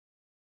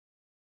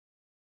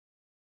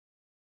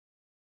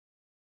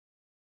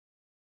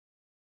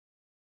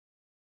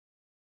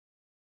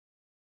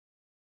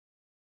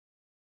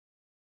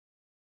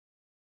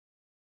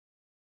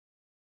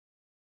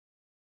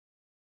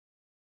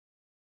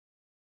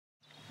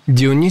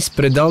Дионис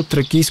предал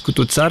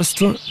Тракийското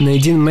царство на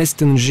един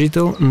местен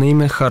жител на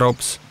име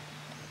Харопс.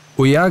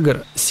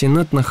 Оягър,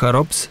 синът на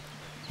Харопс,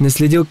 не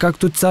следил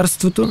както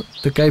царството,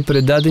 така и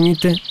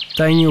предадените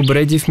тайни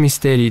обреди в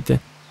мистериите.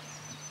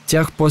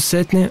 Тях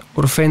по-сетне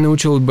Орфей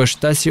научил от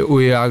баща си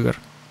Оягър.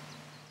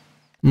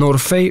 Но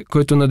Орфей,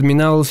 който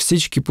надминавал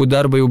всички по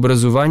дарба и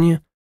образование,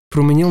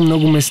 променил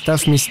много места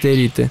в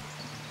мистериите.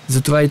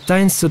 Затова и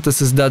таинствата,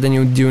 създадени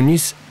от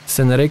Дионис,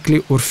 се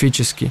нарекли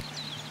орфически.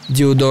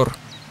 Диодор.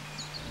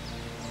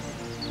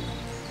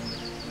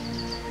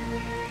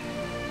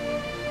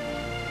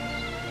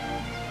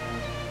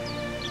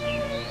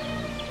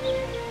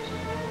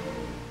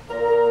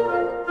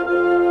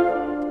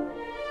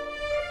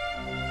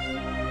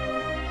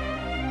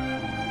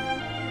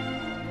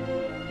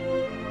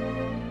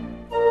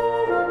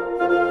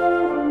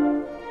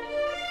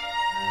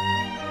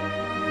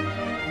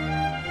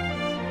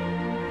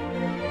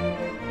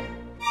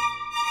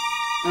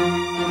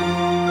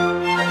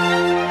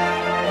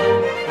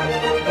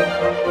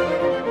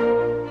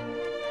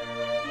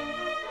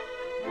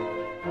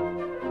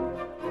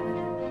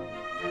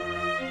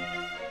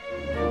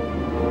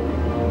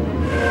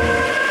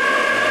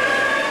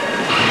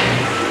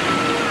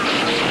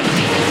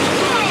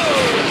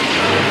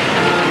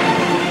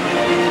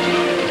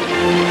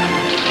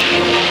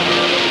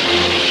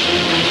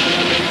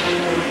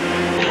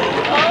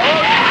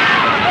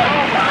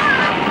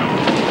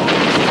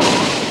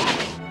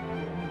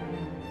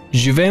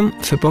 Живеем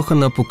в епоха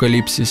на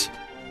апокалипсис.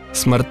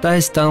 Смъртта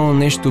е станала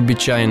нещо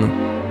обичайно.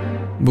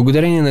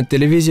 Благодарение на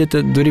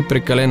телевизията дори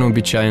прекалено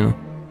обичайно.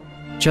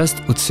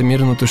 Част от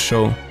всемирното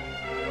шоу.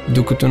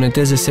 Докато не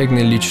те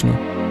засегне лично.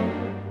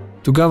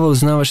 Тогава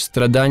узнаваш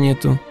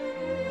страданието,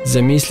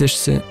 замисляш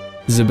се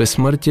за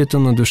безсмъртието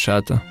на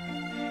душата.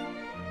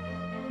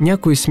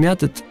 Някои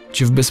смятат,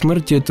 че в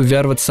безсмъртието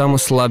вярват само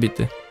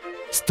слабите.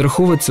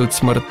 Страхуват се от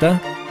смъртта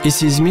и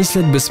си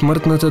измислят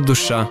безсмъртната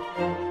душа.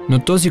 Но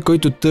този,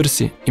 който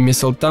търси и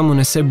мисълта му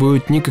не се бои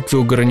от никакви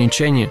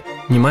ограничения,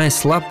 нима е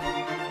слаб.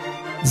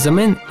 За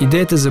мен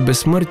идеята за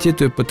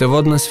безсмъртието е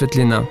пътеводна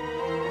светлина.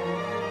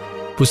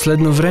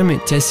 Последно време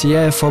тя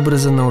сияе в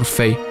образа на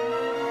Орфей.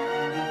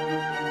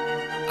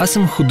 Аз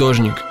съм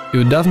художник и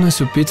отдавна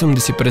се опитвам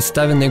да си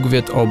представя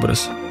неговият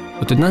образ.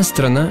 От една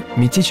страна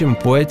митичен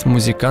поет,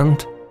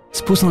 музикант,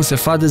 спуснал се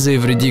в ада за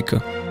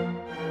Евредика.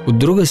 От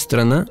друга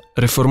страна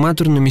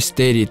реформатор на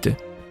мистериите.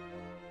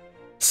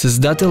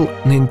 Създател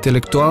на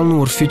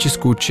интелектуално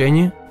орфическо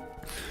учение,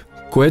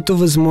 което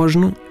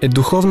възможно е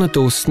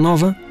духовната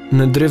основа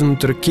на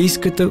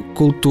древнотракийската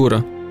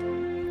култура.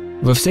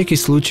 Във всеки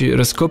случай,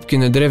 разкопки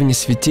на древни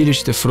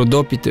светилища в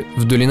Родопите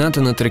в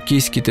долината на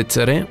тракийските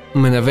царе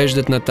ме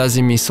навеждат на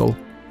тази мисъл.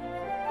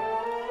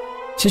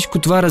 Всичко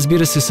това,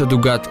 разбира се, са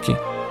догадки.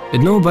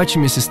 Едно обаче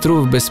ми се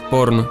струва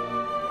безспорно.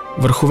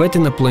 Върховете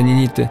на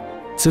планините,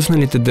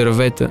 цъфналите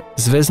дървета,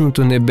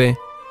 звездното небе,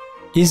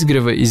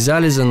 изгрева и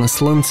залеза на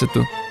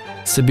слънцето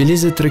са били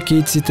за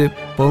тракийците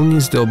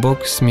пълни с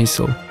дълбок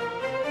смисъл.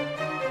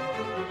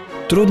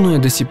 Трудно е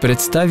да си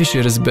представиш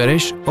и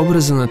разбереш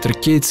образа на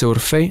тракиеца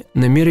Орфей,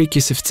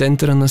 намирайки се в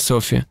центъра на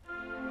София.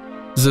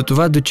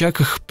 Затова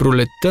дочаках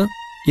пролетта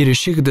и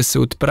реших да се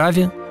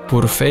отправя по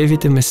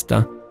Орфеевите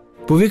места.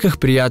 Повиках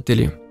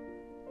приятели.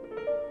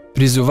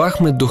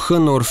 Призовахме духа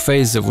на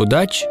Орфей за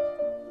водач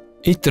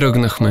и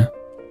тръгнахме.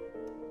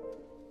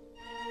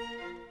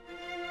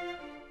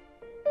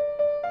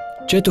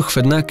 Четох в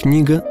една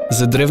книга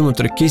за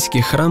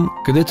древнотракийски храм,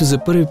 където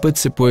за първи път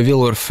се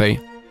появил Орфей.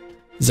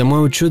 За мое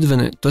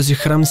учудване, този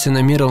храм се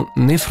намирал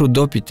не в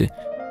Родопите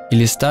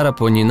или Стара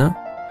планина,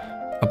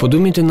 а по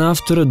думите на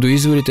автора до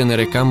изворите на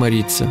река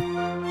Марица,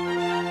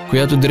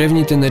 която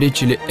древните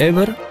наричали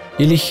Ебър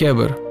или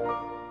Хебър.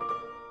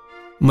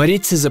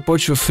 Марица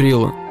започва в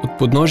Рила, от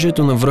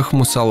подножието на връх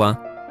Мусала.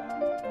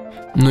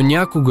 Но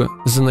някога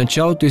за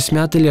началото и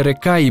смятали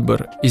река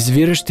Ибър,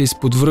 извираща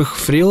изпод връх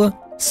в Рила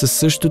със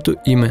същото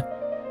име.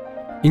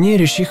 И ние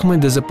решихме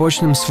да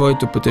започнем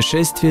своето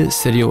пътешествие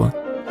с Рила.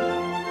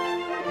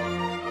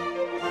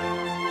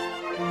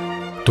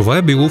 Това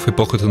е било в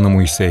епохата на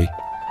Моисей.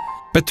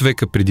 5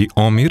 века преди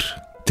Омир,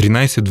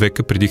 13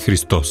 века преди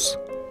Христос.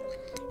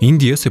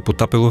 Индия се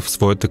потапела в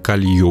своята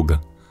Кали-юга,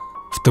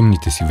 в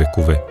тъмните си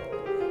векове.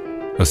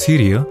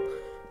 Асирия,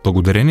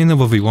 благодарение на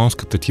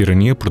вавилонската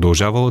тирания,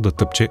 продължавала да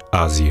тъпче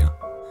Азия.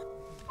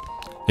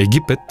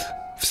 Египет,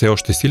 все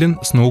още силен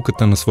с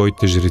науката на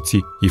своите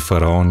жреци и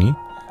фараони,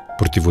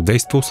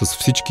 противодействал с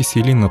всички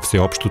сили на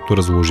всеобщото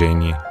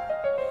разложение.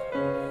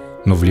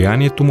 Но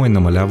влиянието му е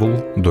намалявало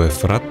до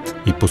Ефрат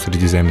и по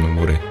Средиземно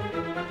море.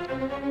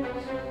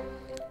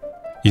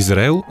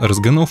 Израел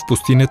разгънал в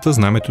пустинята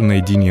знамето на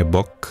единия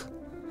Бог,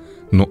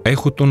 но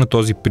ехото на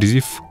този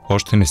призив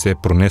още не се е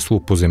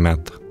пронесло по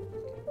земята.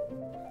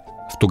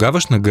 В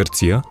тогавашна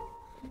Гърция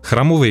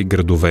храмове и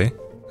градове,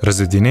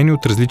 разединени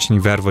от различни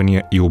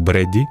вярвания и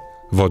обреди,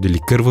 водили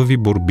кървави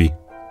борби.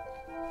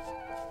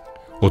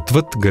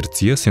 Отвъд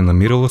Гърция се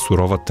намирала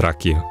сурова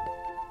Тракия.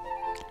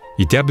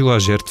 И тя била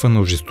жертва на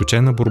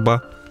ожесточена борба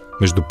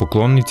между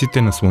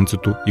поклонниците на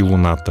Слънцето и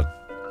Луната.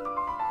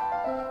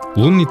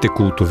 Лунните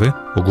култове,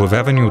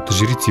 оглавявани от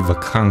жрици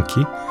вакханки,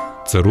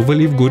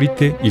 царували в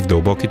горите и в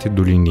дълбоките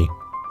долини.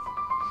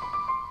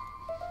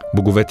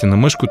 Боговете на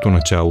мъжкото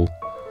начало,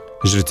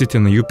 жреците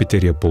на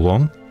Юпитер и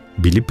Аполон,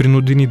 били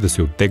принудени да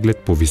се оттеглят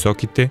по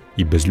високите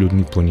и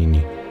безлюдни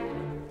планини.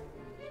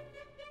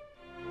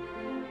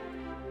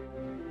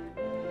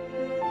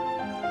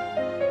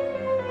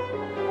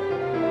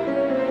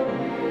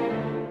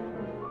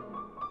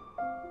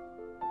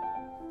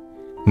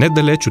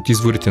 Недалеч от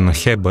изворите на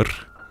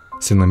Хебър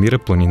се намира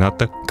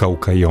планината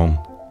Каукайон.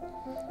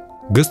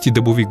 Гъсти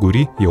дъбови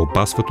гори я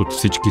опасват от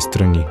всички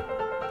страни.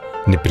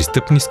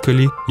 Непристъпни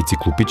скали и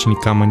циклопични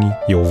камъни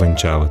я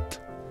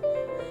овенчават.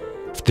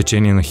 В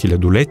течение на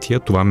хилядолетия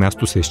това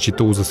място се е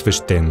считало за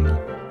свещено.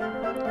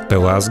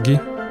 Пелазги,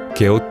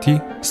 келти,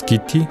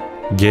 скити,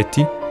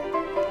 гети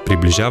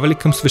приближавали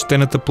към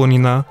свещената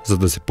планина, за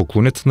да се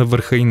поклонят на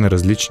върха и на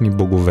различни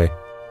богове.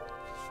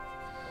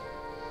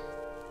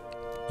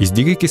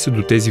 Издигайки се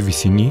до тези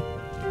висини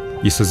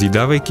и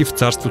съзидавайки в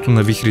царството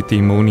на вихрите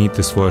и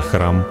мълниите своя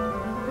храм,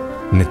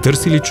 не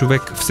търси ли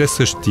човек все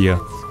същия,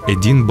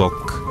 един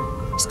бог,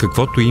 с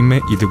каквото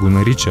име и да го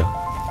нарича?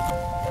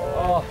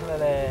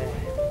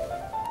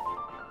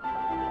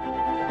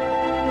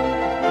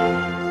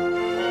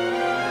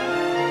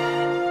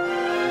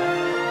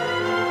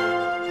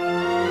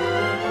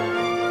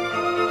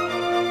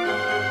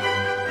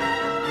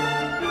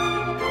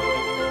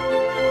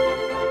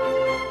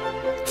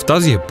 В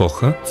тази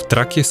епоха в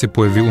Тракия се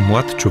появил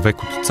млад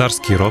човек от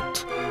царски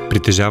род,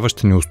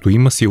 притежаващ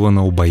неустоима сила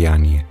на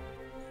обаяние.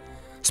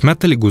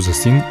 Смятали го за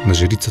син на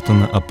жрицата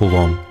на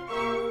Аполон.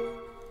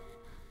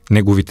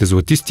 Неговите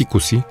златисти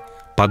коси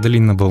падали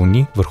на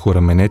вълни върху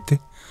раменете,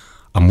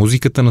 а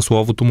музиката на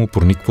словото му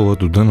прониквала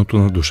до дъното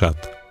на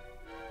душата.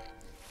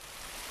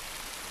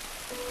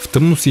 В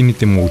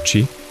тъмносините му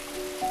очи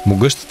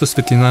могъщата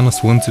светлина на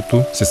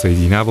слънцето се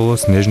съединявала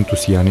с нежното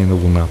сияние на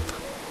луната.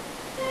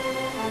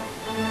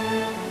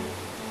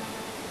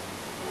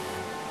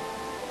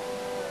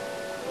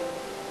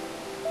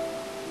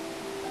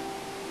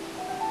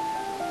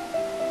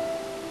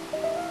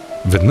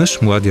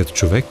 Веднъж младият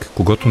човек,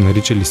 когато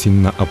наричали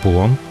син на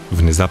Аполон,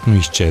 внезапно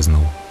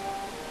изчезнал.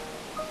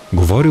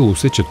 Говорило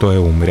се, че той е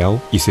умрял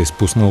и се е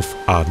спуснал в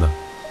ада.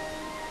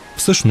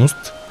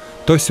 Всъщност,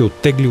 той се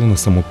оттеглил на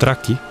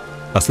Самотраки,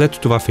 а след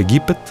това в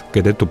Египет,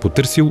 където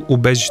потърсил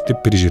убежище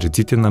при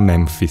жреците на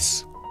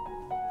Мемфис.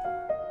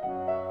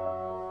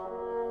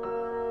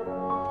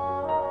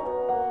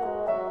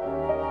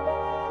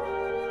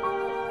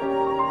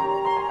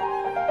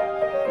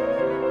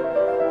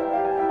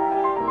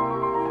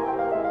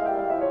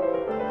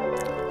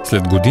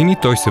 След години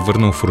той се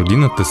върнал в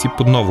родината си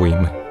под ново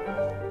име.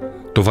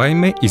 Това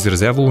име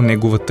изразявало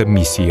неговата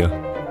мисия.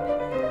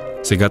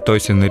 Сега той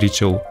се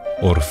наричал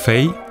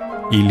Орфей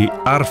или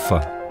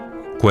Арфа,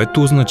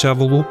 което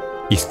означавало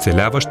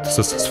изцеляващ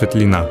със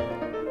светлина.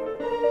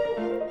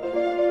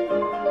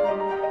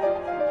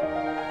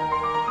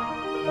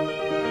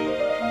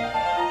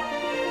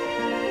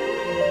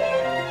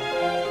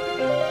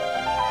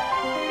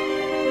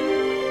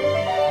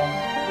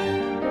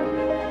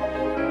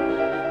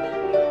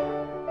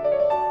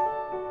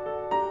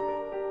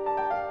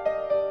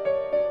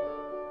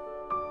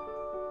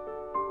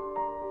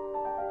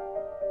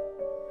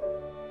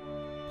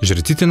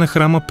 Жреците на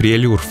храма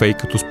приели Орфей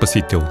като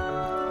спасител.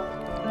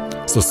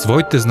 Със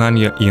своите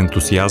знания и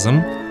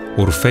ентусиазъм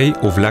Орфей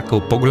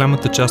овлякал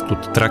по-голямата част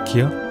от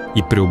Тракия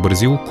и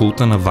преобразил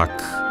култа на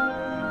Вак.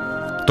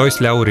 Той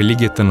слял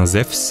религията на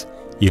Зевс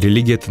и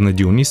религията на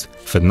Дионис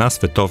в една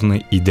световна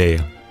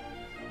идея.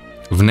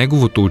 В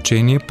неговото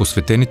учение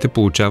посветените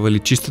получавали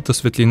чистата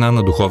светлина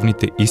на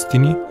духовните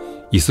истини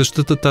и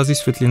същата тази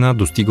светлина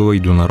достигала и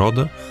до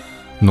народа,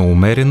 но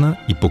умерена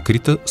и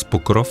покрита с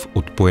покров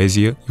от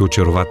поезия и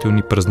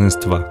очарователни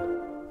празненства.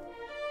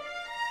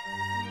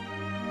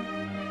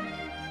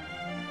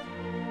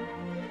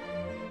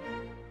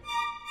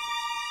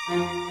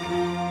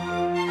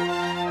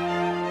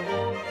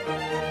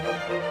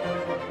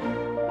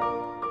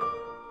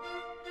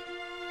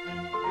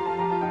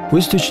 По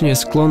източния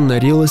склон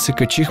на Рила се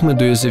качихме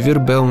до язовир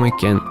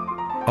Белмекен,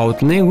 а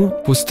от него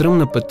по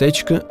стръмна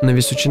пътечка на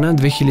височина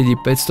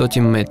 2500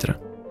 метра.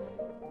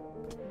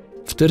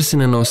 В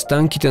търсене на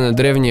останките на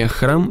древния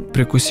храм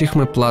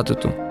прекосихме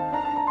платото.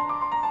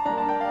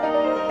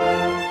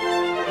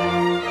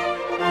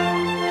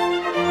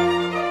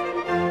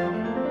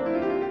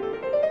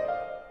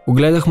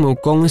 Огледахме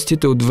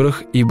околностите от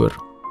връх Ибър.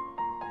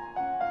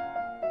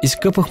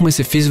 Изкъпахме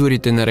се в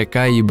изворите на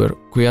река Ибър,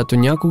 която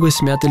някога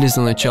смятали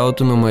за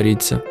началото на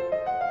Марица.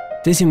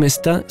 Тези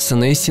места са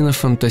наистина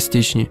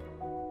фантастични.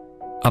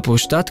 А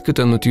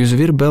площадката над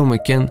язовир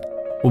Белмекен,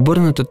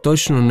 обърната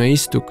точно на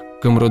изток,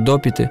 към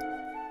Родопите,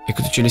 е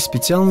като че ли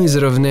специално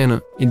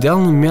изравнена,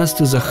 идеално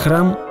място за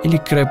храм или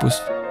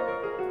крепост.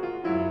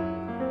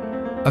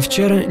 А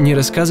вчера ни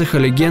разказаха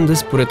легенда,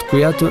 според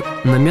която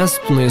на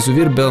мястото на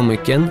язовир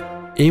Белмекен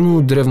е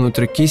имало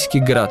древнотракийски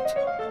град.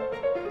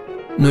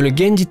 Но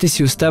легендите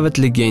си остават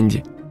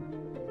легенди.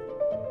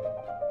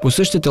 По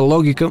същата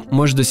логика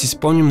може да си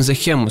спомним за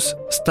Хемос,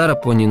 Стара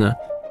планина,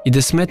 и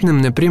да сметнем,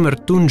 например,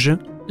 Тунджа,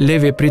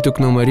 левия приток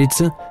на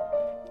Марица,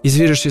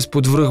 извираше с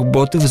подвръх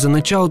Ботев за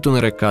началото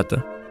на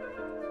реката.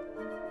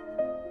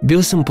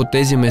 Бил съм по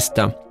тези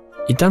места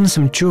и там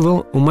съм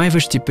чувал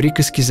омайващи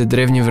приказки за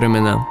древни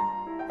времена.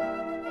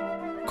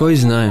 Кой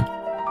знае?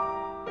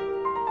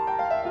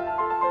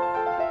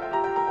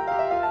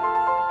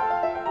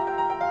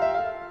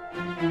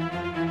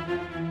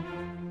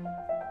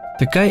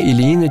 Така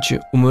или иначе,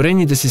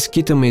 уморени да се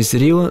скитаме из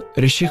Рила,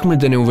 решихме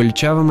да не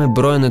увеличаваме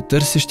броя на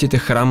търсещите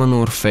храма на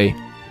Орфей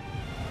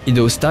и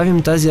да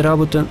оставим тази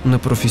работа на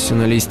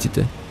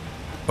професионалистите.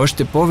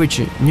 Още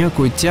повече,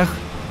 някои от тях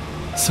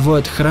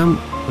своят храм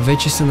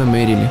вече са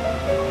намерили.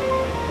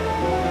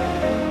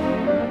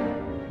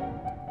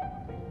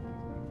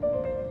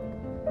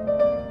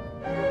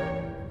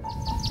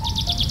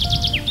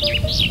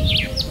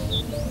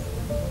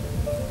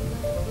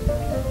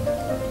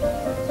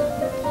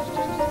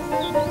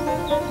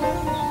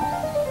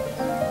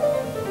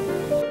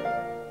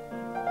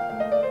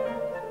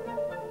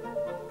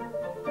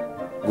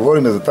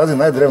 Говорим за тази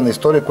най-древна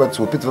история, която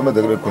се опитваме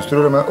да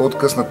реконструираме от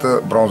късната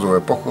бронзова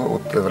епоха,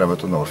 от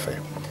времето на Орфей.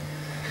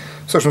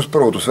 Всъщност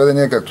първото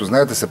сведение, както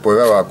знаете, се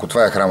появява, ако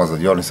това е храма за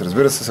Дионис,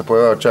 разбира се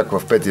появява чак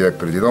в 5 век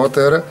преди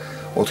новата ера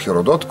от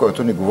Херодот,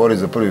 който ни говори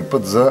за първи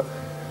път за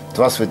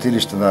това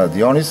светилище на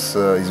Дионис,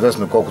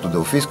 известно колкото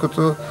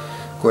Делфийското,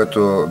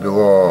 което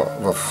било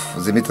в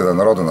земите на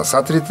народа на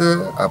сатирите,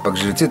 а пък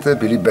жреците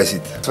били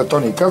бесите.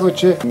 Светони ни казва,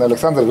 че на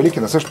Александър Велики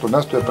на същото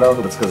място е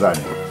правилно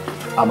предсказание.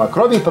 А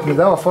Макробий пък ни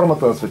дава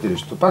формата на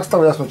светилището. Пак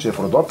става ясно, че е в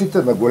Родопите,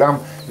 на голям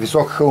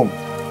висок хълм,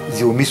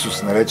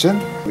 Зилмисус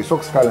наречен,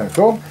 висок скален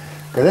хълм,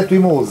 където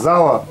имало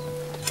зала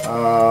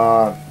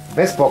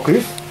без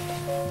покрив,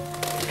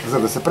 за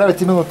да се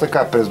правят именно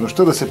така, през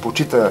нощта да се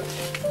почита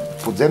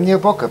подземния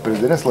бог, а през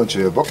деня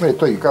слънчевия бог, и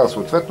той ги казва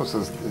съответно с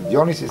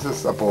Дионис и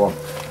с Аполон.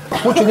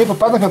 В случай ние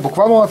попаднахме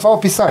буквално на това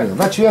описание.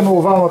 Значи имаме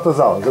овалната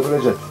зала,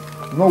 забележете.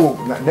 Много,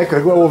 не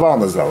кръгла,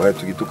 овална зала,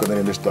 ето ги тук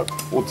нещата.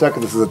 От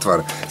всякъде се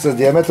затваря. С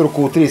диаметър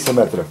около 30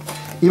 метра.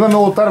 Имаме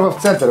олтар в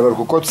центъра,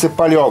 върху който се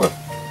пали огън.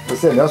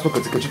 Съвсем ясно,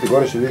 като се качите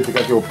горе, ще видите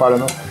как е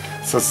опалено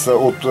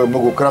от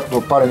многократно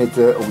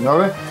опалените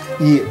огньове.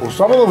 И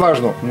особено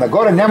важно,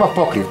 нагоре няма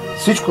покрив.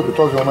 Всичко до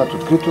този момент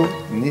открито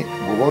ни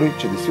говори,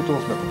 че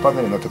действително сме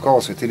попаднали на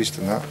такова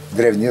светилище на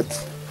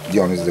древният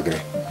Дионис да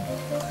грее.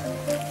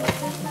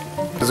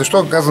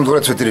 Защо казвам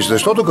дворец светилище?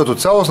 Защото като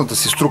цялостната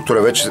си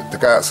структура, вече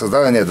така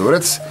създадения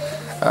дворец,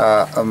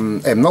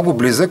 е много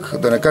близък,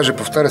 да не кажа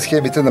повтаря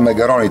схемите на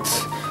мегароните.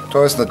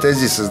 Т.е. на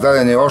тези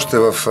създадени още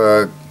в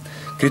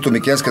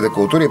крито-микенската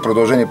култура и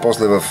продължени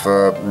после в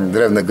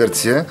Древна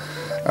Гърция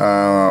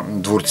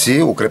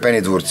дворци,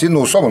 укрепени дворци,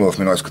 но особено в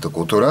минойската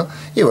култура,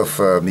 и в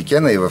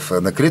Микена, и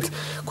на Крит,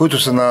 които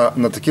са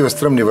на такива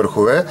стръмни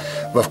върхове,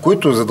 в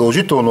които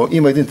задължително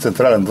има един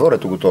централен двор,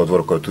 ето го този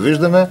двор, който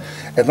виждаме,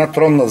 една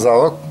тронна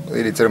зала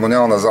или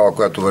церемониална зала,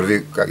 която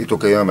върви, и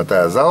тук имаме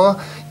тая зала,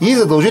 и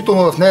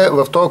задължително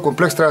в този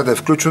комплекс трябва да е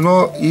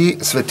включено и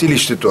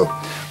светилището.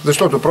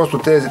 Защото просто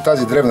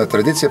тази древна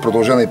традиция,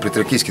 продължена и при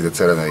тракийските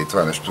царена, и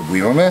това нещо го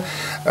имаме,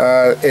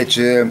 е,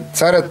 че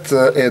царят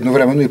е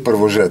едновременно и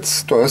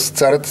първожрец. Т.е.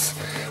 царят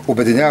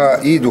обединява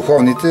и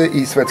духовните,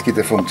 и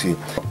светските функции.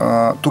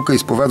 Тук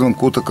изповядвам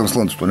култа към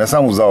Слънцето. Не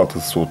само в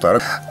залата с олтара,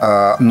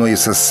 но и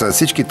с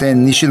всички те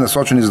ниши,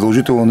 насочени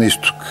задължително на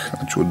изток.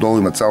 Значи отдолу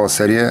има цяла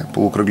серия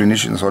полукръгли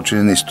ниши,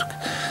 насочени на изток.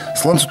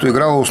 Слънцето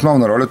играло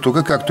основна роля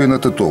тук, както и на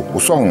Татул.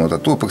 Особено на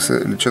Татул пък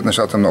се личат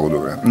нещата много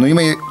добре. Но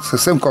има и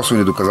съвсем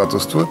косвени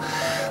доказателства.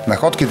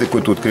 Находките,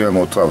 които откриваме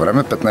от това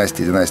време,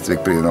 15-11 век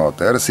преди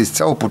новата ера, са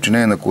изцяло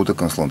подчинени на култа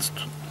към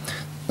Слънцето.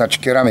 Значи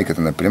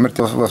керамиката, например,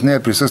 в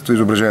нея присъства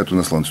изображението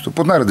на Слънцето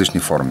под най-различни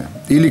форми.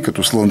 Или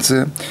като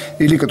Слънце,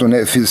 или като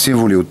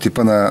символи от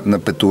типа на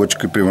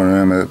петулъчка. Примерно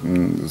имаме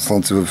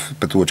Слънце в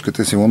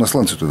петулъчката, е символ на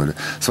Слънцето. Дали?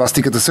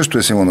 Свастиката също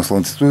е символ на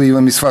Слънцето,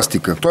 имам и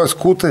свастика. Тоест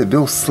култа е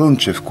бил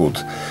слънчев култ.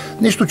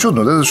 Нищо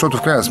чудно, защото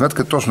в крайна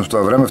сметка точно в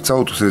това време в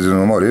цялото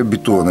Средиземноморие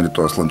битува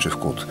този слънчев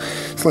култ.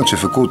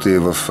 Слънчев култ е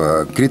в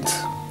Крит,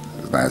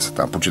 знае се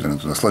там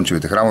почитането на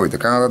слънчевите храмове и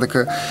така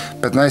нататък.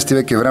 15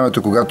 век е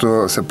времето,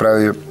 когато се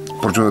прави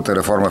прочутата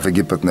реформа в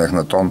Египет на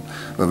Ехнатон,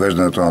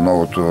 въвеждането на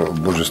новото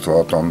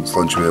божество Атон,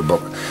 слънчевия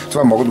бог.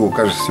 Това мога да го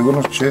кажа със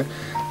сигурност, че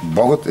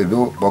богът е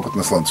бил богът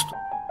на слънцето.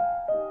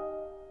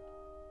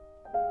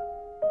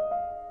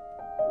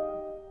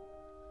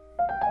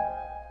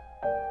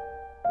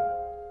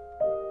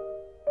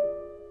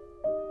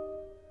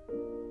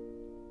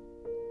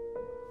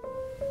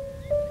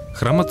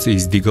 Храмът се е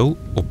издигал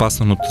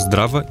опасан от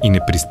здрава и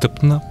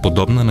непристъпна,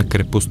 подобна на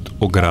крепост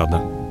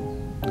ограда.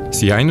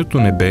 Сияйното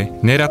небе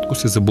нерядко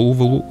се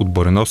забулвало от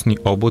буреносни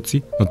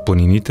облаци над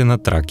планините на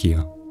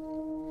Тракия.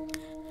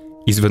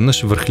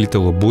 Изведнъж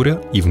върхлитала буря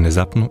и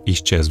внезапно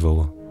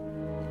изчезвала.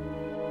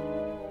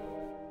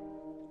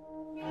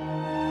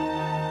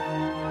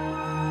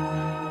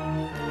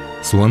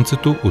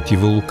 Слънцето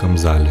отивало към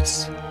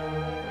залез.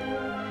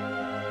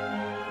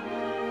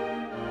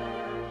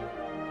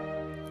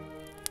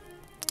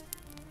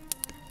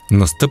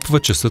 Настъпва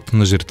часът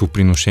на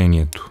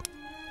жертвоприношението.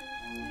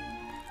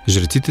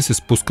 Жреците се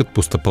спускат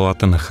по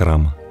стъпалата на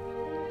храма.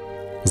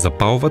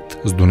 Запалват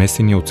с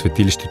донесения от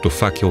светилището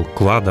факел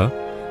клада,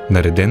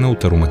 наредена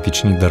от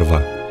ароматични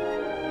дърва.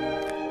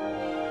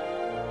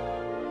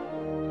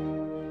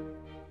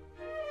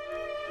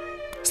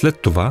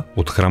 След това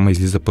от храма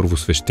излиза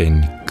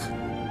първосвещеник.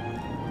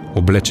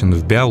 Облечен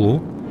в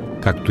бяло,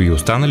 както и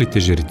останалите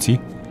жреци,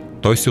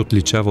 той се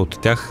отличава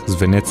от тях с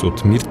венец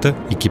от мирта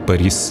и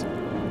кипарис,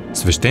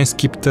 свещен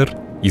скиптър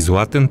и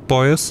златен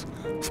пояс,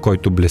 в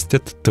който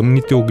блестят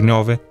тъмните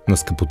огньове на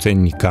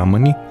скъпоценни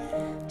камъни,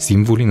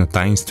 символи на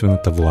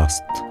таинствената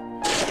власт.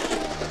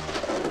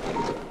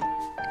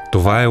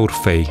 Това е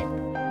Орфей.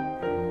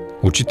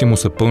 Очите му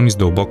са пълни с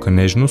дълбока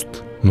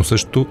нежност, но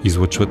също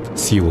излъчват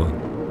сила.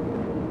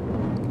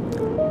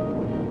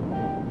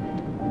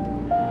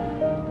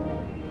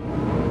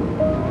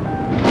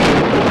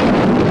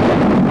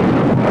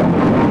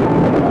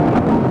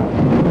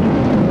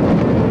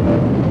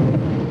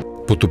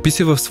 Потопи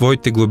се в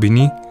своите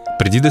глъбини,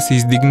 преди да се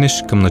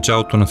издигнеш към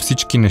началото на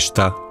всички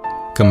неща,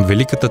 към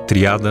великата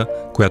триада,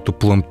 която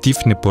плъмти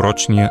в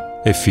непорочния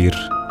ефир.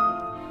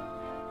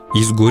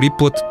 Изгори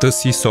плътта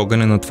си с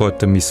огъня на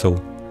твоята мисъл.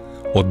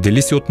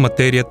 Отдели се от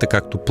материята,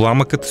 както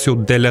пламъкът се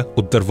отделя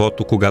от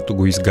дървото, когато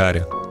го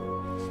изгаря.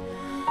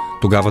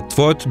 Тогава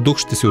твоят дух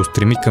ще се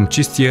устреми към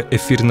чистия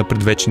ефир на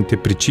предвечните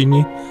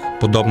причини,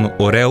 подобно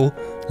орел,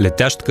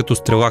 летящ като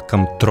стрела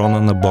към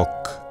трона на Бог.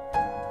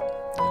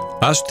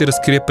 Аз ще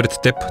разкрия пред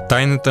теб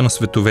тайната на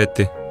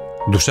световете,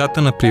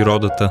 душата на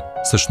природата,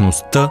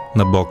 същността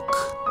на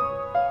Бог.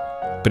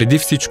 Преди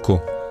всичко,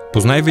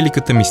 познай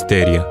великата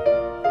мистерия.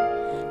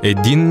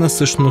 Единна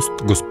същност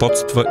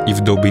господства и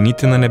в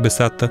дълбините на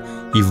небесата,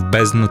 и в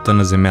бездната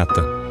на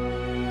земята.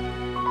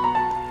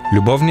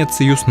 Любовният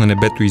съюз на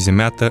небето и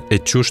земята е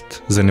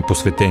чужд за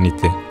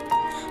непосветените,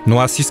 но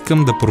аз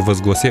искам да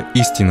провъзглася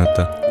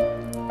истината.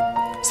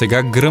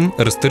 Сега гръм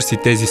разтърси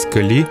тези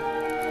скали,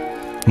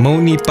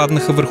 мълнии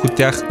паднаха върху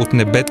тях от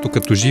небето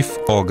като жив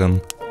огън.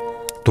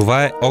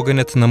 Това е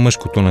огънят на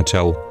мъжкото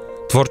начало,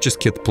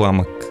 творческият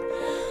пламък.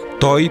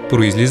 Той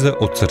произлиза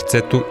от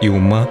сърцето и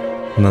ума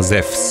на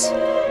Зевс.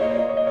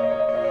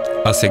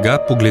 А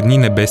сега погледни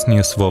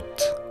небесния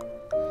свод.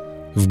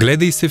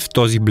 Вгледай се в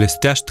този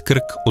блестящ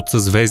кръг от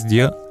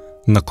съзвездия,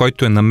 на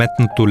който е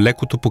наметнато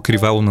лекото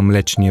покривало на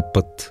Млечния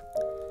път.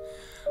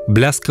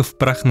 Бляскав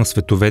прах на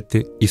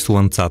световете и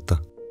слънцата.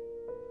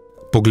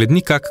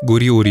 Погледни как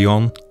гори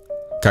Орион,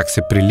 как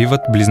се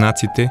преливат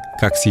близнаците,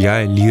 как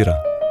сияе Лира.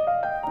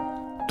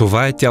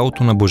 Това е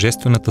тялото на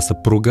божествената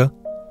съпруга,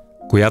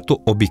 която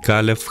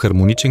обикаля в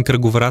хармоничен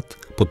кръговрат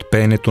под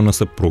пеенето на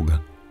съпруга.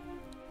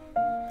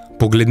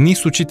 Погледни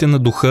с очите на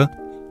духа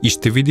и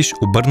ще видиш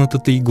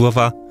обърнатата й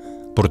глава,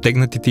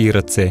 протегнатите й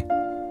ръце.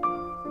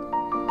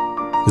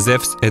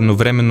 Зевс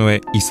едновременно е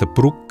и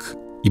съпруг,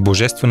 и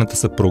божествената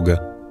съпруга.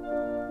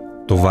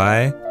 Това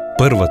е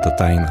първата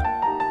тайна.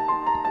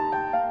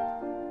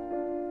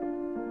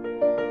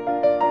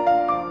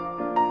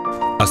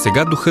 А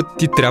сега духът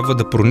ти трябва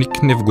да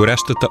проникне в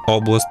горящата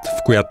област,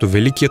 в която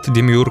великият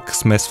демиург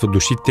смесва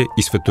душите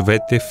и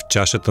световете в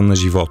чашата на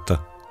живота.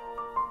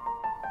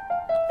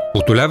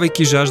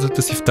 Отолявайки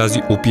жаждата си в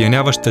тази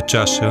опияняваща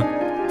чаша,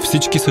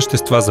 всички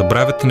същества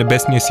забравят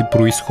небесния си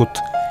произход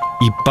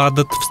и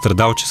падат в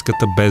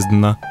страдалческата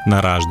бездна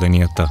на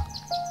ражданията.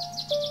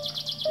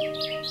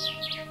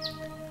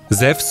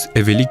 Зевс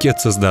е великият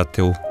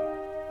създател.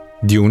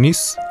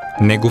 Дионис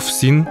 – негов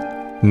син,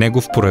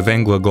 негов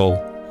проявен глагол.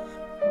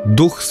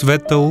 Дух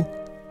светъл,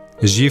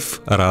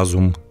 жив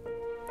разум.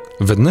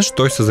 Веднъж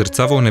той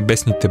съзерцавал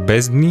небесните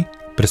бездни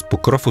през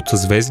покров от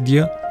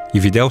съзвездия и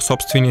видял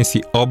собствения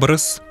си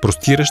образ,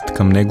 простиращ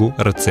към него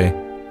ръце.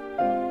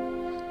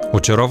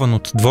 Очарован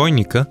от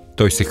двойника,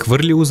 той се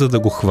хвърлил, за да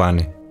го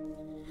хване.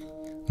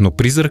 Но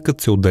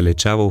призракът се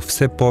отдалечавал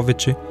все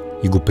повече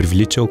и го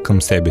привличал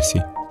към себе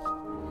си.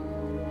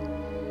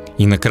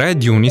 И накрая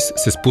Дионис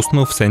се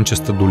спуснал в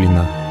сенчеста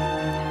долина.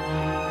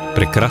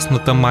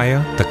 Прекрасната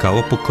Мая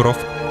такава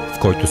покров, в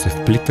който се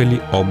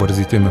вплитали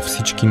образите на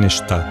всички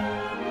неща.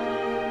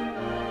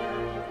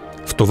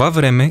 В това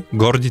време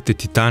гордите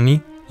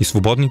титани и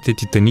свободните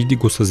титаниди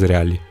го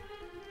съзряли.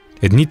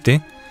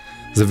 Едните,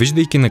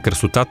 завиждайки на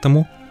красотата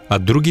му, а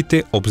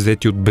другите,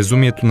 обзети от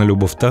безумието на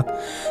любовта,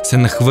 се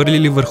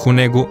нахвърлили върху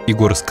него и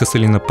го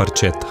разкъсали на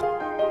парчета.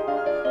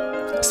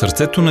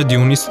 Сърцето на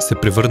Дионис се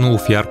превърнало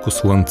в ярко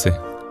слънце.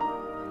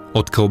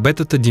 От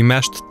кълбетата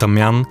димящ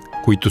тамян,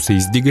 които се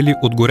издигали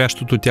от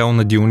горящото тяло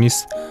на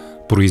Дионис,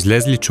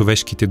 произлезли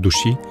човешките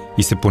души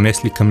и се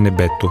понесли към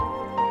небето.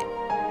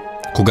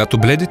 Когато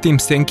бледите им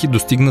сенки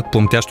достигнат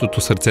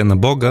пламтящото сърце на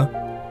Бога,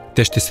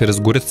 те ще се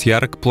разгорят с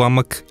ярък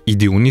пламък и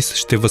Дионис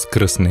ще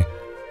възкръсне.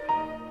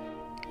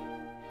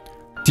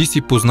 Ти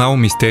си познал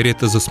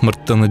мистерията за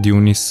смъртта на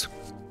Дионис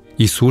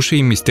и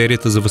слушай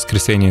мистерията за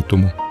възкресението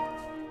му.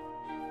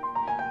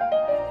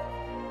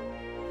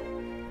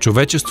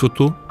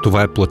 Човечеството,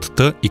 това е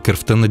плътта и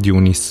кръвта на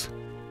Дионис.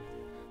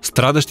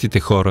 Страдащите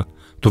хора,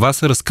 Това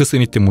са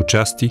разкъсаните му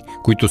части,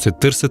 които се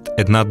търсят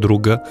една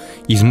друга,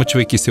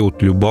 измъчвайки се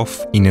от любов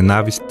и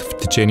ненавист в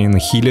течение на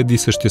хиляди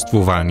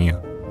съществувания.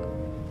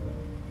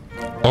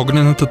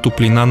 Огнената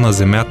топлина на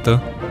земята,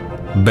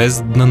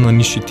 без дна на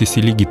нишите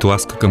сили ги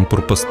тласка към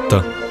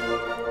пропастта,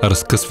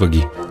 разкъсва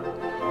ги.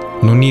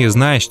 Но ние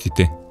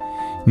знаещите,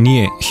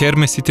 ние,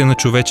 хермесите на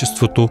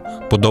човечеството,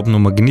 подобно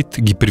магнит,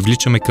 ги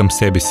привличаме към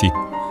себе си.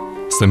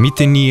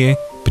 Самите ние,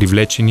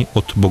 привлечени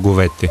от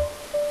боговете.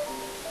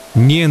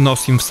 Ние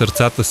носим в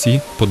сърцата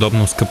си,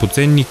 подобно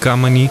скъпоценни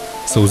камъни,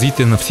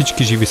 сълзите на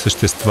всички живи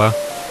същества,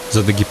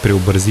 за да ги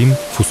преобразим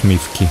в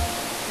усмивки.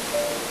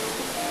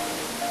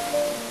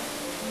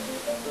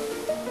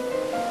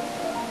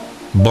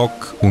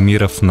 Бог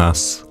умира в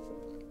нас.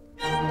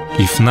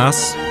 И в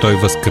нас Той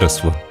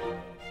възкръсва.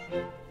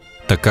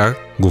 Така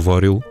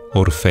говорил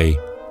Орфей.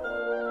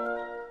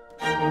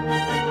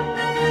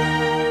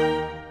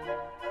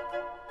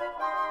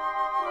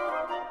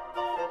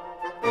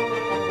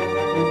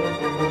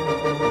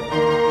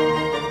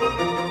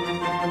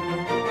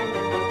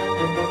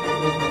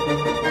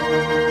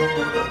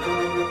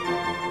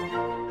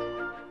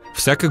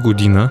 Всяка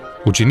година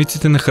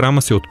учениците на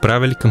храма се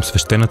отправили към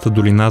свещената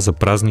долина за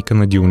празника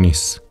на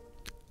Дионис.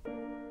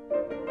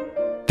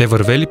 Те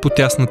вървели по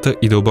тясната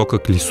и дълбока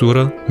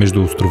клисура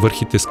между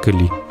островърхите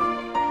скали.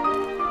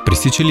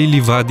 Пресичали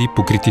ливади,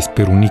 покрити с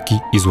перуники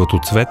и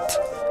златоцвет,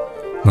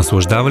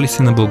 наслаждавали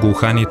се на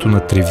благоуханието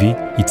на треви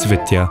и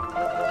цветя,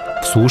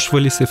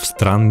 вслушвали се в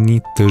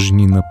странни,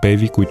 тъжни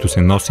напеви, които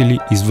се носили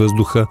из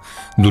въздуха,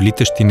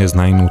 долитащи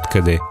незнайно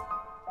откъде.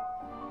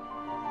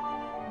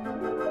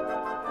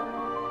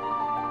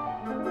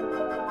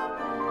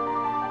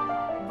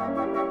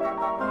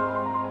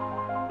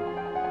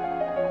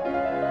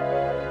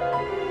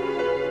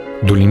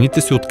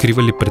 Долините се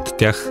откривали пред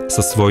тях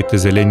със своите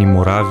зелени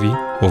морави,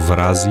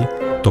 оврази,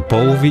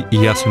 тополови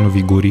и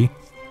ясенови гори,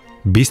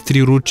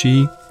 бистри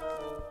ручии,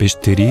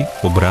 пещери,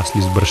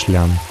 обрасли с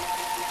брашлян.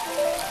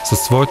 Със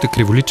своята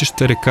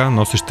криволичеща река,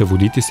 носеща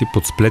водите си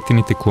под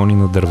сплетените клони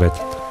на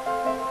дърветата.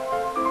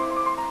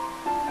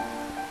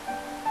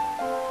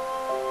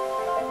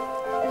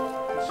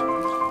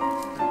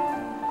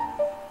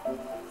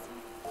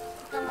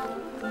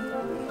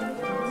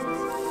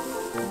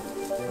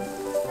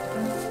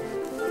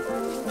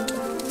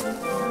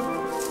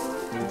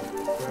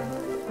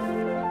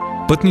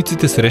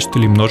 Пътниците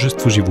срещали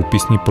множество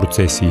живописни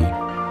процесии.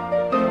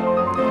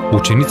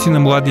 Ученици на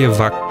младия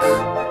вак,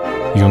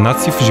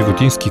 юнаци в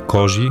животински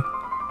кожи,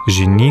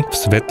 жени в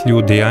светли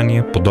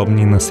одеяния,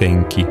 подобни на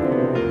сенки.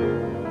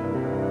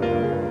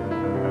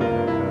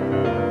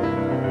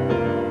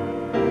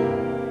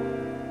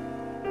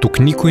 Тук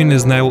никой не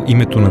знаел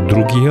името на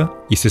другия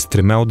и се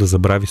стремял да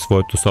забрави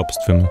своето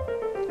собствено.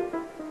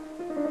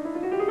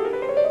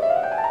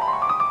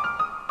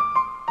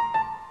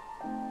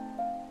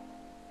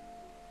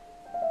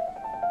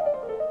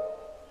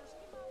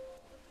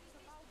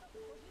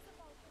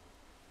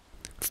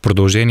 В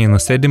продължение на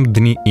 7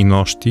 дни и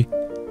нощи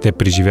те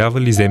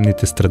преживявали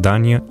земните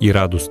страдания и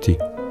радости,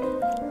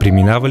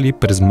 преминавали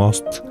през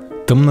мост,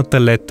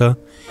 тъмната лета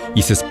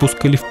и се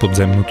спускали в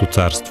подземното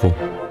царство.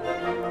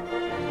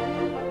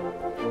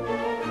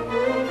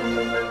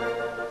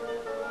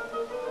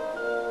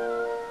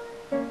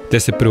 Те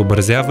се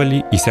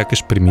преобразявали и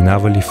сякаш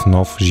преминавали в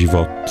нов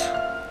живот.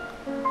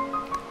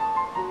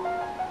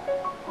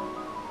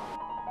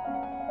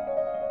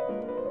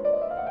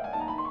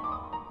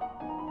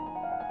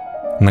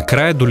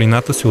 Накрая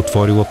долината се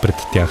отворила пред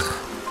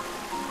тях.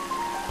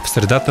 В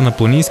средата на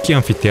планински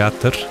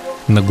амфитеатър,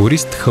 на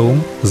горист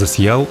хълм,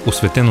 засиял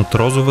осветен от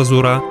розова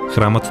зора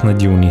храмът на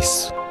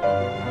Дионис.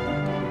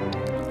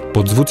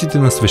 Под звуците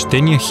на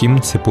свещения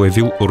химн се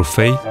появил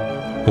Орфей,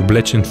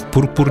 облечен в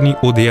пурпурни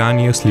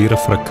одеяния с лира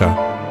в ръка.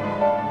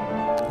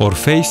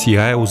 Орфей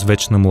сияел с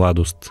вечна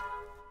младост.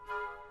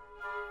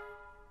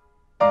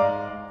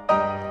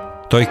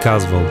 Той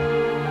казвал: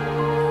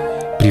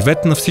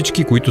 „Привет на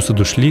всички, които са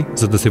дошли,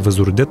 за да се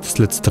възродят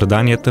след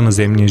страданията на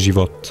земния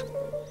живот.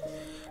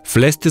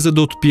 Влезте, за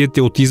да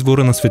отпиете от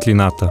извора на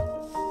светлината.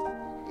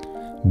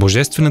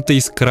 Божествената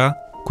искра,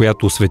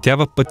 която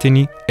осветява пътя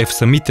ни, е в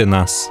самите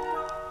нас.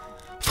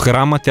 В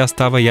храма тя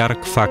става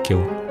ярък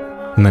факел,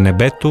 на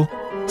небето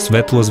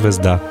светла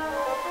звезда.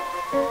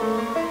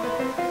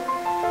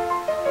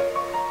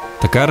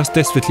 Така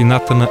расте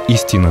светлината на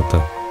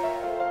истината.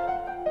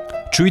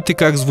 Чуйте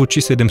как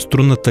звучи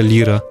седемструнната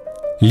лира,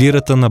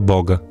 лирата на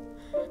Бога.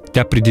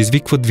 Тя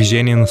предизвиква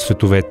движение на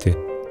световете.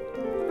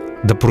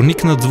 Да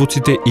проникнат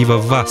звуците и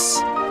във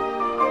вас.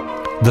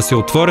 Да се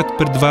отворят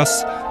пред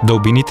вас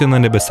дълбините на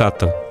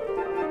небесата.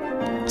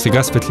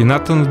 Сега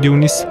светлината на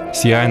Дионис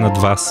сияе над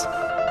вас.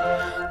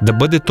 Да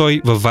бъде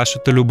той във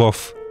вашата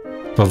любов,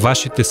 във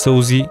вашите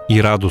сълзи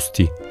и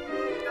радости.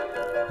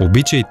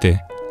 Обичайте,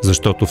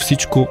 защото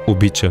всичко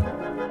обича.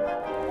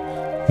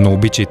 Но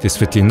обичайте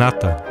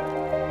светлината,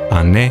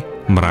 а не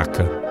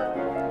мрака.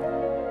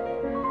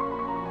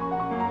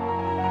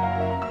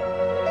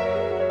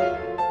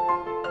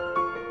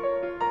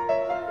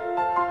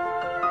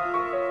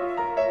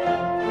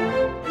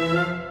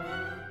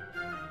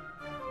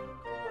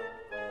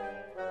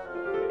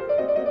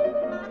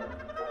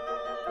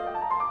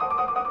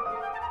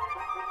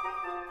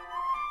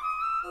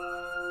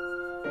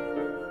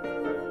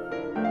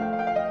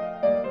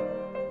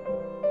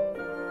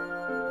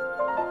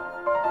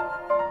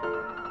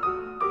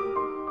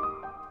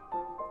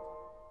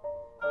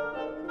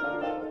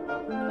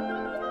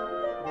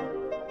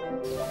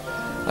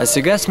 А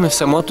сега сме в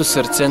самото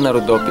сърце на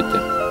Родопите.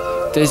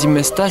 Тези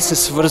места се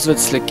свързват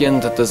с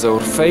легендата за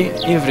Орфей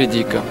и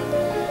Евридика.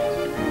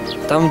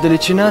 Там в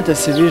далечината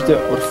се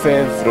вижда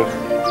Орфеев връх.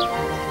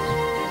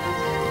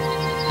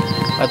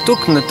 А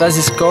тук на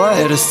тази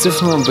скала е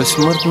разцъфнало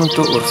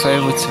безсмъртното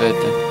Орфеево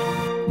цвете.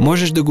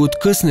 Можеш да го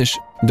откъснеш,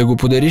 да го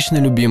подариш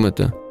на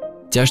любимата.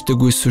 Тя ще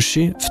го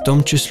изсуши в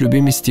томче с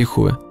любими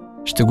стихове.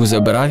 Ще го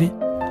забрави,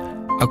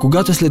 а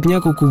когато след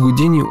няколко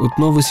години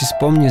отново си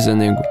спомни за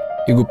него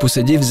и го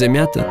посади в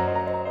земята,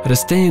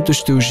 растението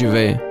ще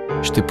оживее,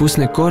 ще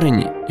пусне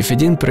корени и в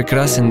един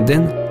прекрасен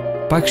ден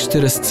пак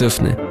ще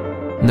разцъфне,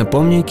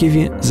 напомняйки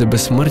ви за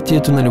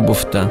безсмъртието на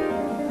любовта,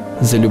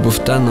 за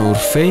любовта на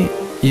Орфей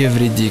и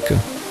Евридика.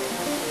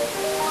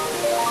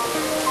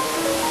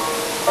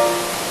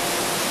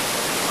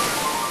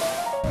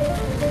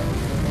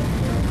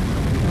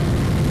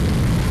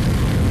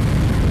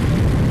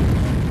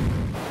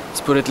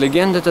 Според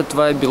легендата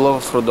това е било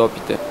в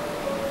Родопите.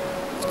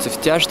 В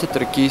цъфтяща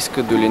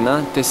тракийска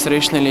долина те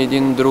срещнали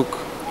един друг.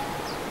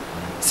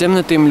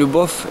 Земната им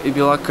любов е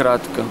била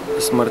кратка,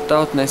 а смъртта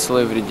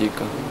отнесла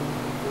Евридика.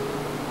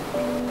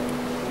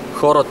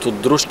 Хорът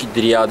от дружки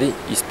дриади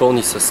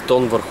изпълни със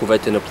стон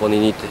върховете на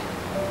планините.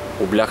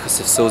 Обляха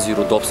се в сълзи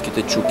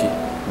родопските чуки,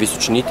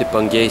 височините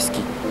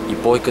пангейски и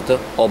бойката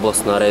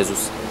област на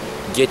Резус,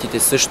 гетите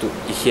също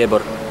и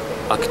Хебър,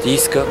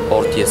 актийска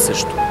Ортия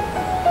също.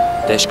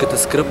 Тежката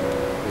скръб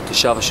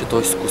утешаваше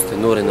той с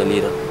костенурена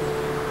лира.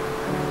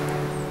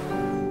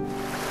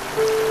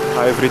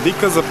 А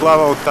Евридика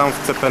заплава оттам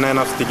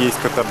вцепенена в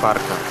стигийската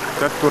барка.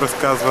 Както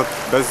разказват,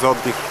 без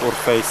отдих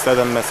Орфей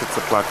 7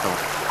 месеца плакал.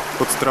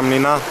 От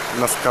стръмнина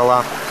на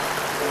скала,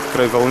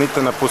 край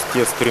вълните на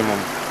пустия стримум.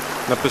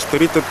 На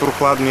пещерите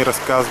прохладни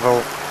разказвал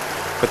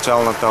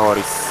печалната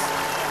Орис.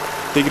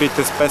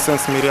 Тигрите с песен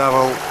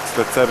смирявал,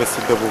 след себе си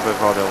дъбове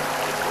водел.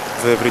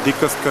 За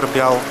Евридика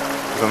скърбял,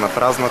 за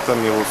напразната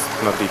милост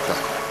на Дита.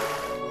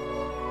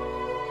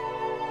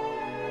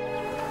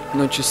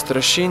 Но че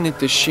страши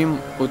нетешим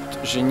от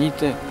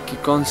жените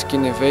киконски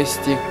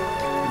невести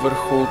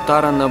върху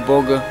олтара на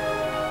Бога,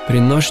 при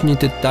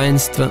нощните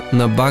таинства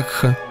на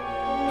Бакха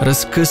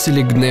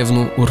разкъсали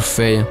гневно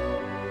Орфея,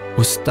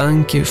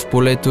 останки в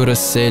полето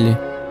разсели,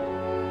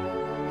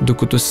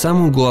 докато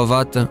само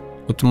главата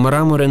от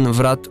мраморен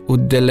врат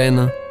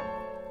отделена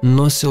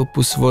носел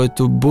по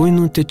своето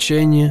буйно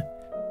течение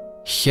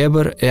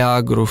Хебър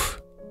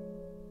Еагров,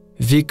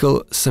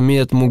 викал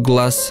самият му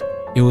глас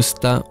и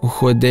уста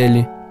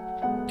охладели: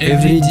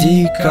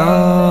 Евридика!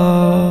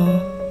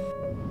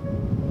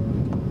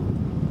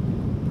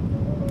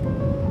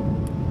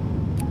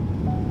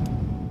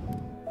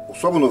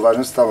 Особено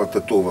важен става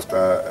Татул в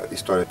тази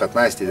история.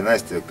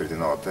 15-11 век преди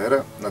новата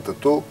ера. На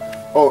Татул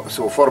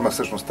се оформя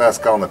всъщност тази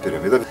скална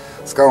пирамида.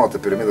 Скалната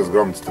пирамида с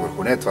гробниците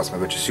върху нея, това сме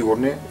вече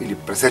сигурни, или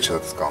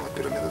пресечената скална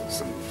пирамида,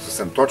 съм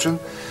съвсем точен.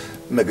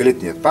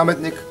 Мегалитният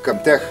паметник, към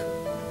тях,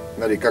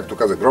 нали, както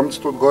каза,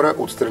 гробницата отгоре,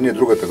 отстрани е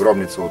другата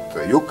гробница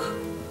от юг.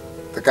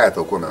 Така е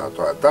тълкуваме на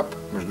този етап.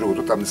 Между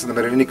другото, там не са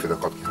намерили никакви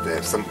находки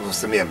в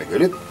самия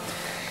мегалит.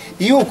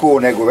 И около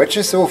него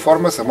вече се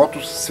оформя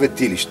самото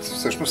светилище,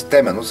 всъщност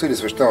теменос или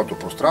свещеното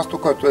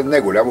пространство, което е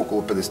неголямо,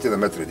 около 50 на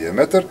метра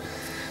диаметър,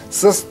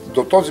 с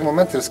до този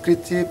момент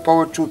разкрити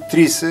повече от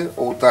 30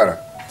 олтара.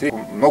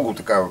 Много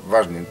така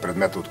важни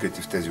предмета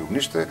открити в тези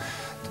огнища.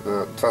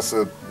 Това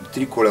са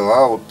 3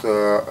 колела от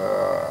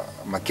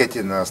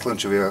макети на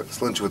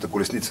слънчевата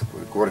колесница.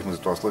 Говорихме за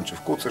този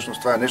слънчев култ.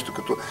 Всъщност това е нещо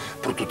като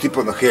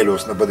прототипа на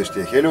Хелиос, на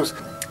бъдещия Хелиос.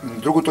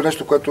 Другото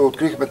нещо, което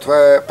открихме,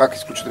 това е пак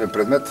изключителен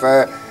предмет. Това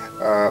е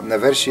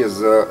навершие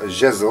за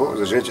жезъл,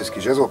 за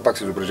жречески жезъл, пак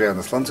с изображение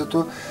на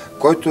слънцето,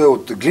 който е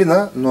от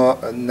глина, но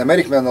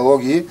намерихме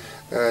аналогии,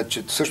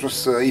 че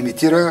всъщност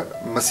имитира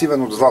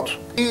масивен от злато.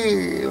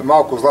 И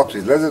малко злато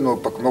излезе,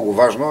 но пък много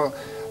важно,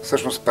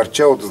 всъщност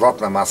парче от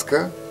златна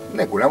маска,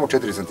 не голямо,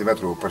 4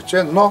 см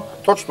парче, но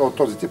точно от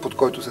този тип, от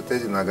който са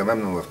тези на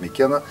Агамемнон в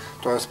Микена,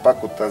 т.е.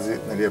 пак от тази,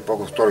 нали,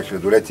 епоха второ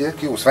хилядолетие.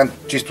 И освен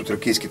чисто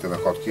тракийските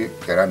находки,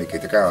 керамика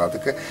и така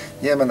нататък,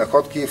 ние имаме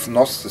находки в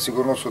нос със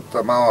сигурност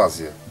от Мала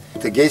Азия,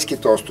 от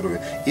Егейските острови.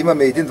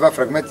 Имаме един-два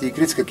фрагменти и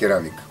критска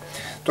керамика.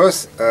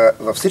 Тоест,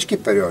 във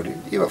всички периоди,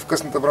 и в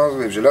късната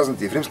бронзова, и в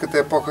желязната, и в римската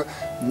епоха,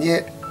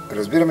 ние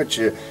разбираме,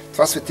 че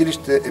това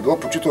светилище е било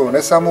почитано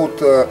не само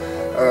от,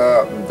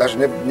 даже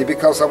не би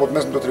казал само от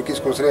местното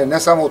тракийско население, не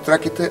само от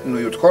траките, но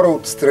и от хора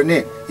от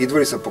страни.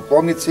 Идвали са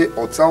поклонници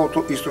от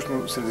цялото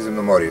източно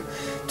Средиземноморие.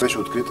 Това беше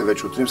открита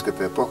вече от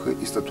римската епоха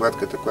и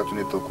статуетката, която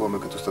ние тълкуваме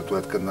като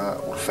статуетка на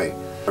Орфей.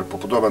 По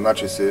подобен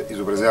начин се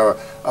изобразява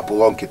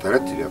Аполон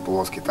китарет или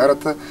Аполон с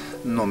китарата,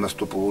 но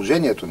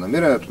местоположението,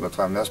 намирането на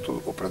това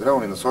място определено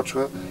ни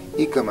насочва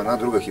и към една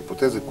друга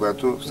хипотеза,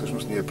 която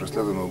всъщност ние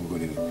преследваме от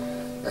години.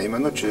 А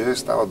именно, че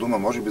става дума,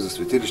 може би, за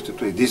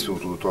светилището,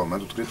 единственото до този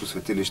момент открито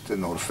светилище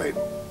на Орфей.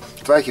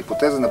 Това е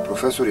хипотеза на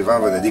професор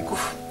Иван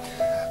Венедиков.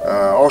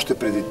 Още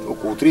преди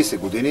около 30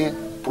 години,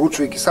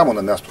 проучвайки само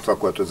на място това,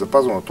 което е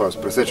запазвано,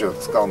 т.е.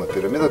 пресечената скална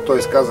пирамида, той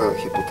изказа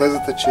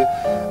хипотезата, че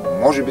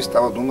може би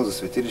става дума за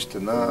светилище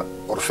на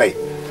Орфей.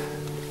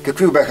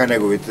 Какви бяха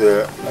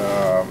неговите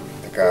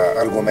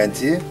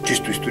аргументи,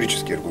 чисто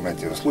исторически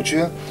аргументи в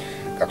случая?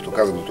 Както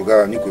казах до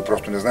тогава, никой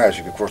просто не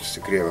знаеше какво ще се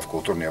крие в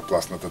културния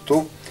пласт на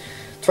Татул.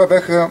 Това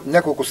бяха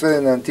няколко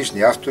сведения на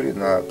антични автори,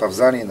 на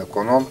Павзани, на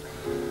Конон,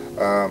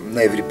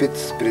 на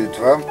Еврипид преди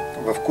това,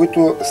 в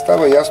които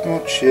става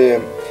ясно, че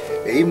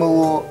е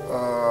имало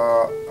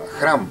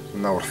храм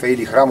на Орфей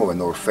или храмове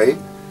на Орфей,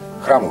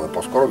 храмове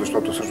по-скоро,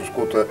 защото всъщност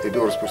култа е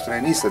бил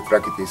разпространен и сред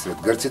траките, и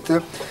сред гърците,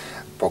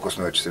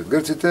 по-късно вече сред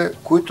гърците,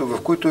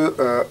 в които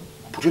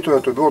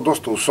почитането е било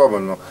доста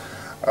особено.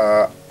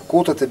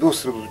 Култът е бил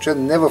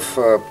съсредоточен не в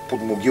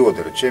подмогила,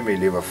 да речем,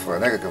 или в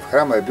някакъв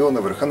храм, а е бил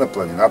на върха на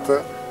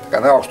планината, така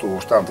най-общо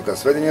обобщавам така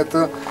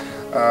сведенията,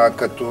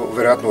 като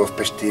вероятно в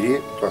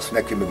пещери, т.е. в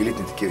някакви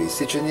мегалитни такива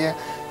изсичания,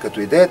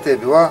 като идеята е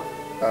била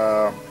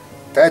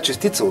тая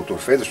частица от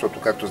Орфей, защото,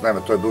 както знаем,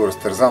 той е бил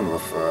разтързан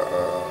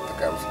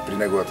при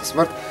неговата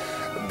смърт,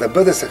 да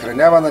бъде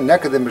съхранявана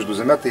някъде между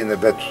земята и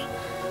небето.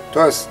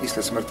 Тоест и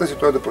след смъртта си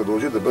той да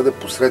продължи да бъде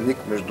посредник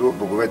между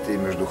боговете и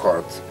между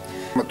хората.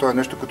 Той е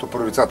нещо като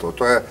прорицател.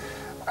 Той е,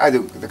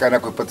 айде така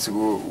някой път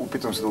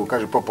опитвам се да го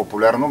кажа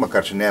по-популярно,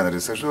 макар че не е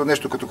нали също,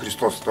 нещо като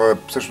Христос. Той е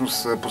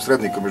всъщност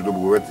посредника между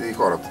боговете и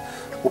хората.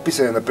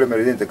 Описан е, например,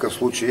 един такъв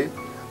случай,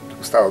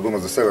 тук става дума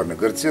за Северна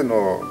Гърция,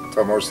 но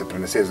това може да се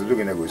пренесе и за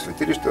други негови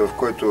светилища, в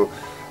който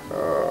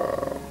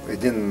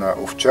един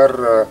овчар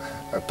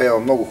пеел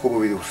много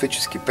хубави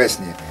орфически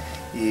песни.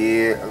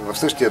 И в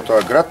същия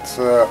този град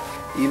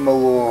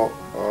имало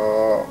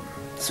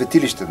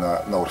светилище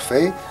на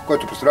Орфей,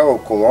 който представлявал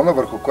колона,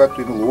 върху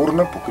която имало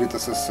урна, покрита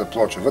с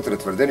плоча. Вътре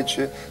твърдели,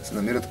 че се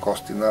намират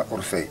кости на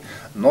Орфей.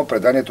 Но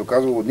преданието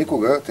казвало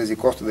никога тези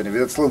кости да не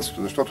видят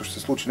слънцето, защото ще се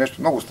случи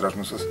нещо много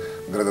страшно с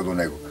града до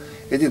него.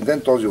 Един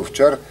ден този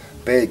овчар,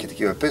 пеейки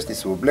такива песни,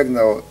 се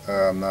облегнал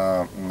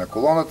на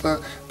колоната,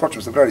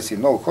 впрочем събрали си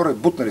много хора,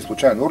 бутнали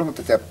случайно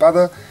урната, тя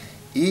пада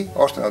и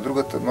още на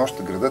другата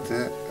нощ градът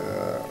е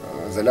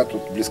залят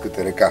от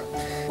близката река.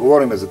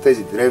 Говориме за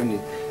тези древни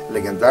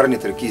легендарни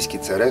тракийски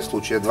царе, в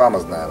случая двама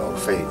знае на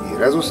Орфей и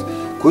Резус,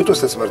 които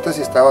след смъртта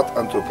си стават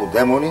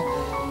антроподемони,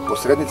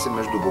 посредници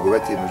между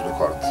боговете и между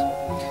хората.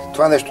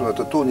 Това нещо на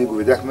Татул ние го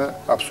видяхме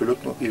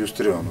абсолютно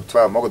илюстрирано.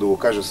 Това мога да го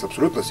кажа с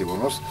абсолютна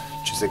сигурност,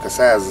 че се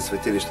касае за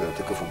светилище на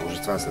такъв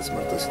обожествен след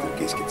смъртта си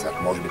тракийски цар.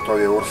 Може би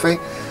той е Орфей,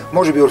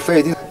 може би Орфей е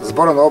един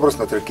сборен образ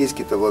на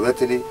тракийските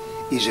владетели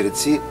и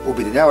жреци,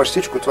 обединяващ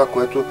всичко това,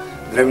 което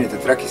древните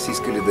траки си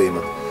искали да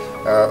имат.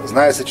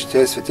 Знае се, че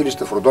тези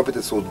светилища в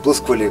Родопите са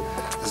отблъсквали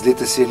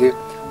злите сили,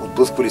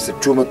 отблъсквали са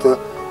чумата,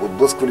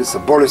 отблъсквали са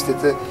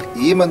болестите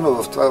и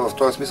именно в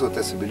този смисъл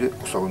те са били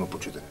особено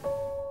почитани.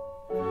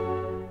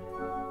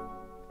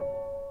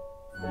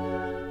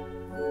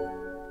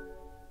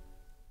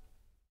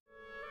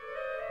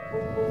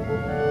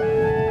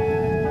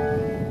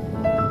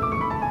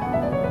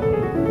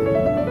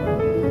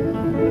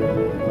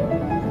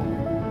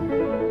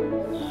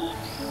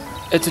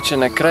 Ето, че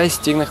накрая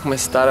стигнахме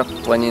Стара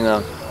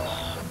планина.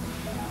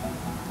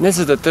 Не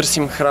за да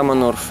търсим храма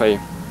на Орфей.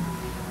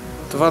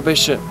 Това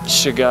беше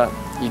шега,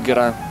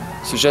 игра,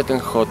 сюжетен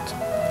ход.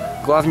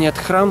 Главният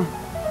храм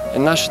е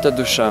нашата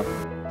душа.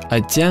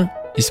 А тя,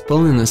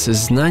 изпълнена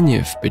със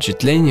знание,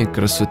 впечатление,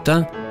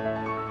 красота,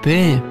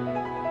 пее.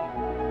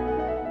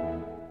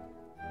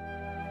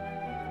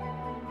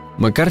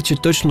 Макар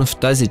че точно в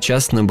тази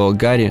част на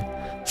България,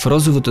 в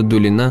Розовата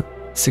долина,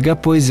 сега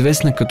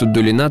по-известна като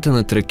долината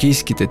на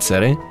тракийските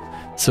царе,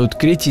 са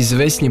открити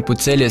известни по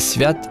целия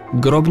свят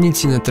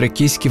гробници на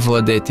тракийски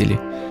владетели,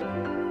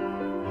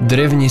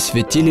 древни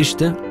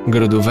светилища,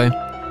 градове,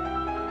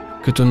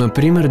 като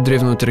например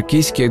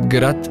древнотракийският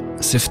град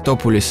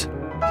Севтополис,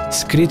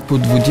 скрит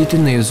под водите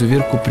на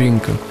язовир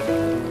Копринка.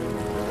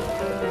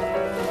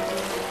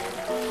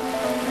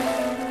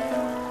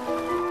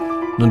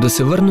 Но да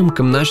се върнем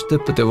към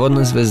нашата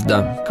пътеводна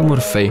звезда, към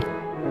Орфей.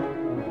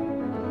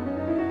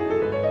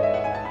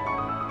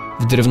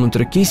 В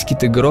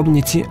древнотракийските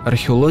гробници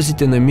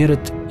археолозите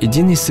намират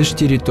един и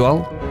същи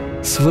ритуал,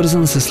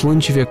 свързан с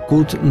слънчевия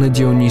култ на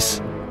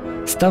Дионис.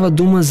 Става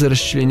дума за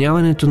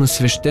разчленяването на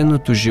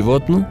свещеното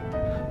животно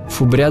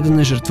в обряда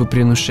на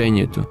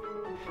жертвоприношението.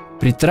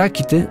 При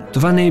траките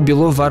това не е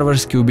било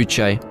варварски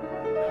обичай.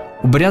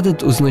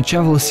 Обрядът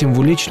означавал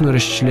символично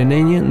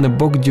разчленение на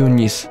бог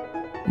Дионис,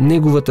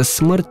 неговата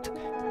смърт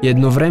и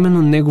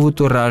едновременно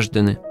неговото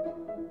раждане,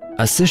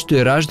 а също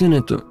и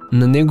раждането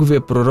на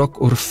неговия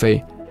пророк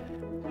Орфей,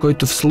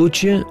 който в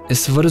случая е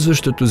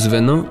свързващото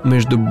звено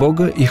между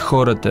Бога и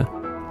хората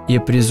и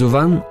е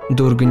призован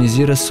да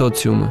организира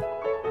социума.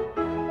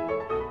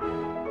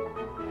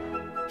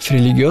 В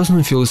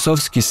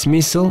религиозно-философски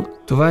смисъл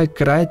това е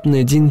краят на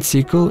един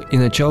цикъл и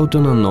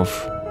началото на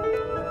нов,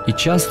 и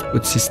част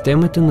от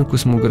системата на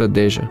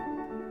космоградежа.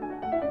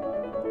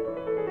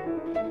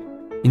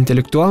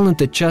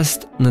 Интелектуалната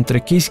част на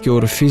тракийския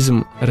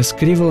орфизъм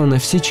разкривала на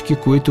всички,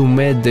 които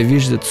умеят да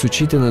виждат с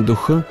очите на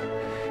духа,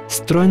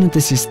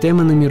 стройната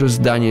система на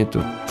мирозданието,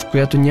 в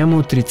която няма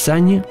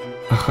отрицание,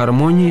 а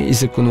хармония и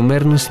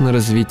закономерност на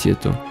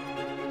развитието.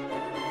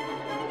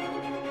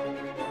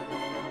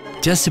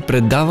 Тя се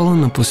предавала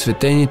на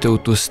посветените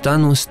от уста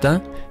на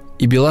уста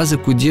и била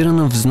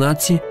закодирана в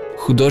знаци,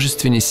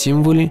 художествени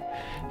символи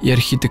и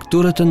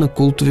архитектурата на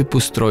култови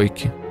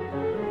постройки.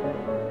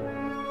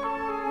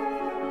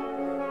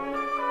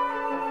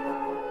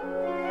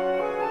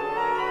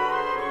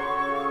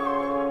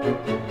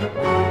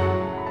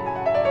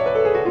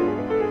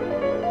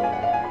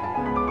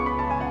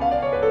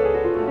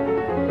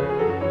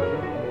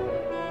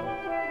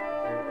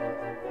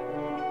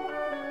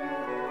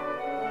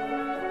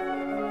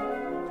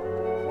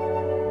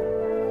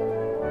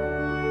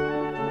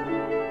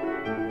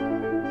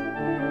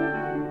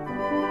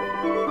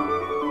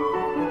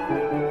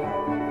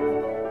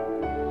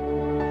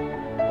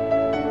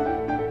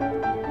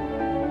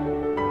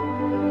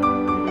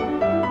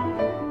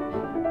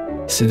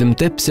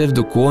 Седемте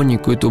псевдоколони,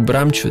 които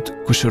обрамчват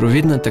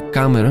кошаровидната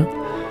камера,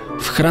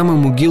 в храма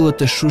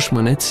могилата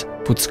Шушманец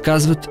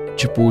подсказват,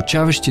 че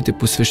получаващите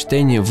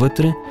посвещения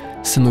вътре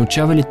са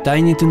научавали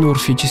тайните на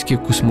орфическия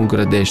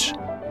космоградеж.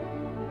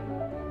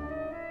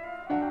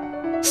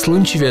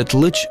 Слънчевият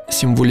лъч,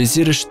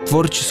 символизиращ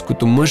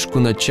творческото мъжко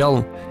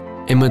начало,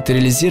 е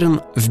материализиран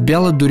в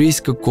бяла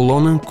дорийска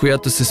колона,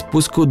 която се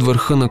спуска от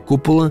върха на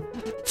купола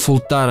в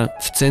ултара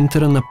в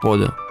центъра на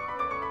пода.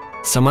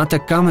 Самата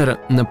камера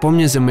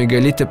напомня за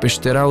мегалита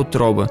пещера от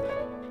роба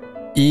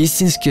и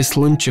истинския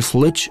слънчев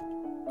лъч,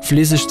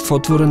 влизащ в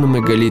отвора на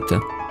мегалита,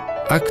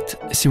 акт,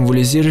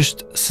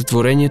 символизиращ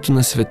сътворението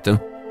на света.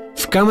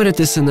 В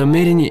камерата са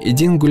намерени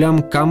един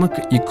голям камък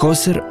и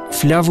косър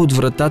вляво от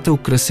вратата,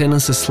 украсена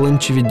с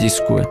слънчеви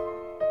дискове.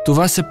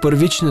 Това са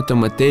първичната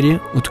материя,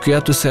 от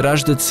която се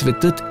раждат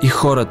светът и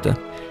хората,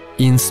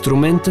 и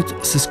инструментът,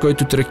 с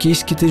който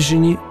тракийските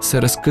жени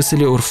са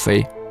разкъсали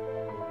Орфей.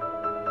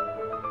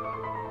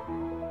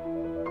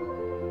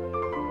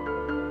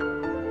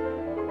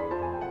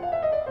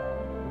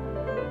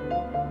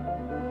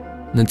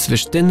 Над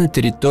свещена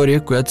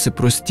територия, която се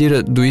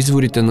простира до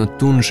изворите на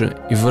Тунжа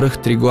и връх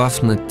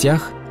Триглав над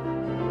тях,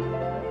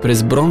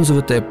 през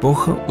бронзовата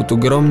епоха от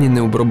огромни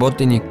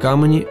необработени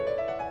камъни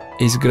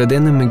е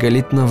изградена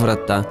мегалитна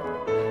врата,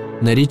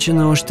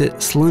 наричана още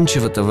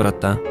Слънчевата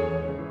врата.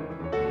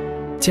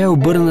 Тя е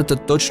обърната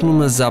точно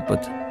на запад,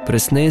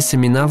 през нея се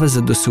минава,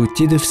 за да се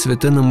отиде в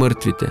света на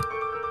мъртвите.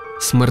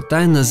 Смъртта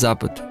е на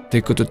запад,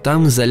 тъй като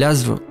там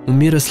залязва,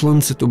 умира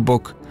Слънцето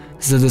Бог,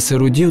 за да се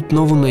роди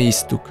отново на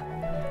изток.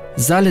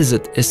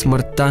 Залезът е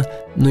смъртта,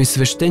 но и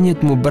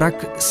свещеният му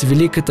брак с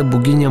великата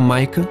богиня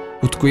майка,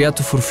 от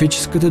която в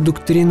орфическата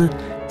доктрина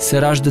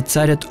се ражда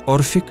царят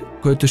Орфик,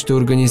 който ще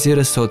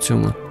организира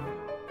социума.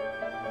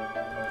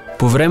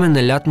 По време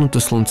на лятното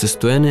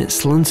слънцестоене,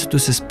 слънцето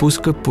се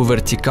спуска по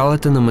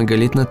вертикалата на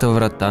мегалитната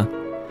врата.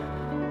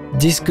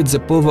 Дискът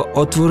запълва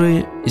отвора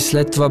й и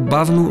след това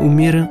бавно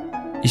умира,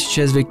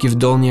 изчезвайки в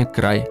долния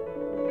край.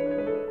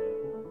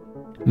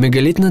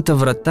 Мегалитната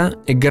врата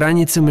е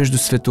граница между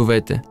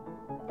световете.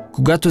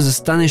 Когато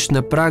застанеш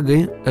на прага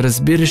й,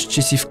 разбираш,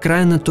 че си в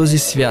края на този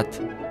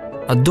свят,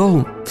 а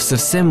долу, в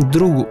съвсем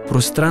друго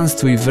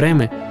пространство и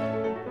време,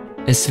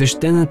 е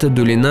свещената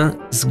долина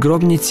с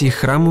гробници и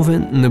храмове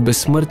на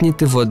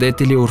безсмъртните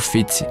владетели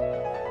орфици.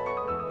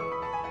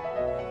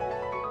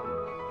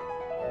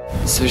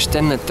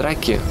 Свещена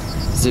Тракия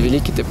за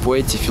великите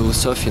поети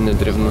философи на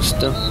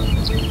древността,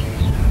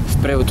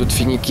 в превод от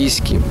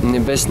финикийски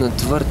 «небесна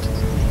твърд»,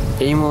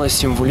 е имала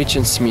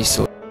символичен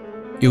смисъл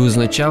и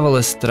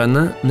означавала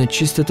страна на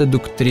чистата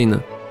доктрина,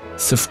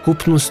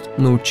 съвкупност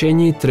на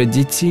учения и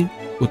традиции,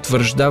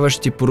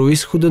 утвърждаващи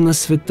произхода на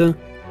света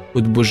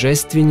от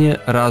божествения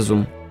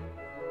разум.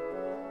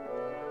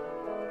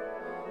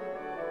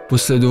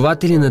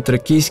 Последователи на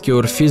тракийския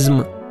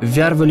орфизъм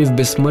вярвали в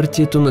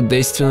безсмъртието на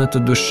действената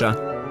душа,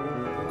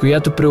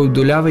 която,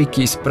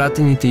 преодолявайки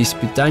изпратените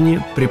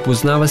изпитания,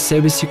 препознава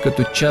себе си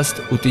като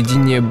част от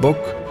единия Бог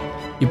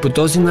и по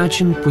този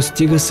начин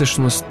постига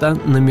същността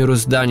на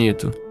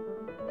мирозданието.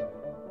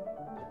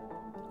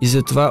 И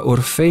затова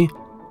Орфей,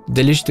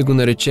 дали ще го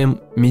наречем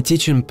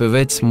митичен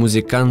певец,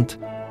 музикант,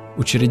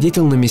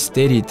 учредител на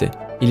мистериите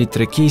или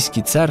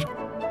тракийски цар,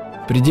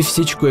 преди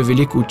всичко е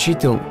велик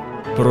учител,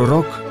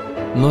 пророк,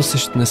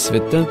 носещ на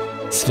света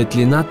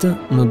светлината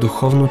на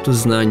духовното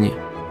знание.